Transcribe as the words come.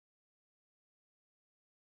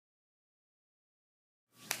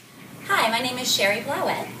My name is Cheri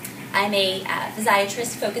Blauwet. I'm a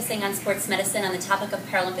physiatrist focusing on sports medicine on the topic of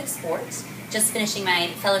Paralympic sports. Just finishing my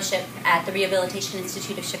fellowship at the Rehabilitation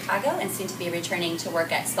Institute of Chicago and soon to be returning to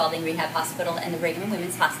work at Spalding Rehab Hospital and the Brigham and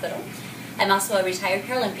Women's Hospital. I'm also a retired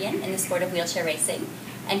Paralympian in the sport of wheelchair racing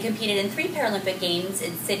and competed in 3 Paralympic Games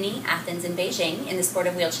in Sydney, Athens, and Beijing in the sport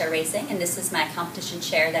of wheelchair racing, and this is my competition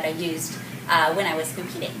chair that I used when I was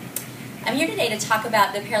competing. I'm here today to talk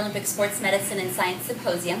about the Paralympic Sports Medicine and Science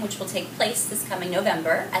Symposium, which will take place this coming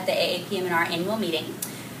November at the AAPM&R annual meeting.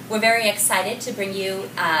 We're very excited to bring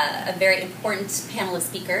you a very important panel of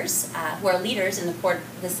speakers who are leaders in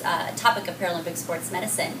this topic of Paralympic sports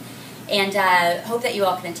medicine, and hope that you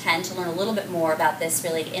all can attend to learn a little bit more about this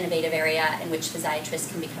really innovative area in which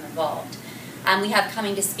physiatrists can become involved. We have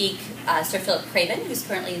coming to speak Sir Philip Craven, who's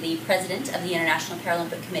currently the president of the International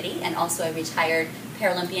Paralympic Committee and also a retired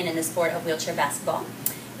Paralympian in the sport of wheelchair basketball.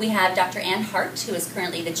 We have Dr. Ann Hart, who is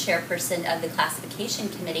currently the chairperson of the classification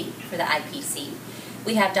committee for the IPC.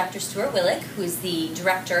 We have Dr. Stuart Willick, who's the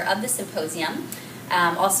director of the symposium,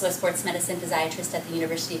 also a sports medicine physiatrist at the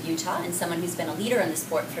University of Utah and someone who's been a leader in the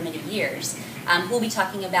sport for many years, who will be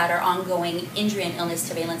talking about our ongoing injury and illness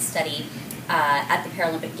surveillance study at the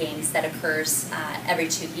Paralympic Games that occurs every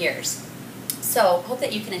 2 years. So hope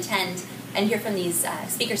that you can attend and hear from these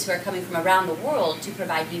speakers who are coming from around the world to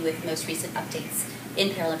provide you with the most recent updates in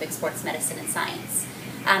Paralympic sports medicine and science.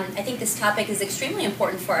 I think this topic is extremely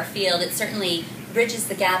important for our field. It certainly bridges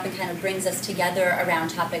the gap and kind of brings us together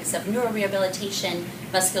around topics of neurorehabilitation,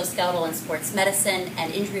 musculoskeletal and sports medicine,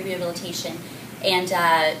 and injury rehabilitation, and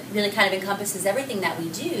really kind of encompasses everything that we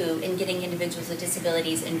do in getting individuals with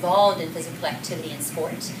disabilities involved in physical activity and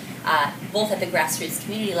sport, both at the grassroots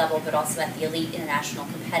community level but also at the elite international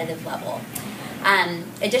competitive level.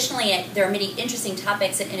 Additionally, there are many interesting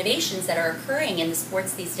topics and innovations that are occurring in the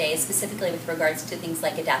sports these days, specifically with regards to things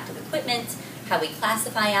like adaptive equipment, how we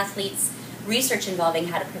classify athletes, research involving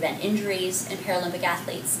how to prevent injuries in Paralympic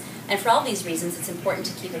athletes. And for all these reasons, it's important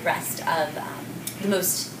to keep abreast of the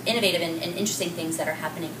most innovative and interesting things that are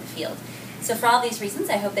happening in the field. So for all these reasons,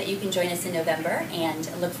 I hope that you can join us in November and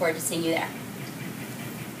look forward to seeing you there.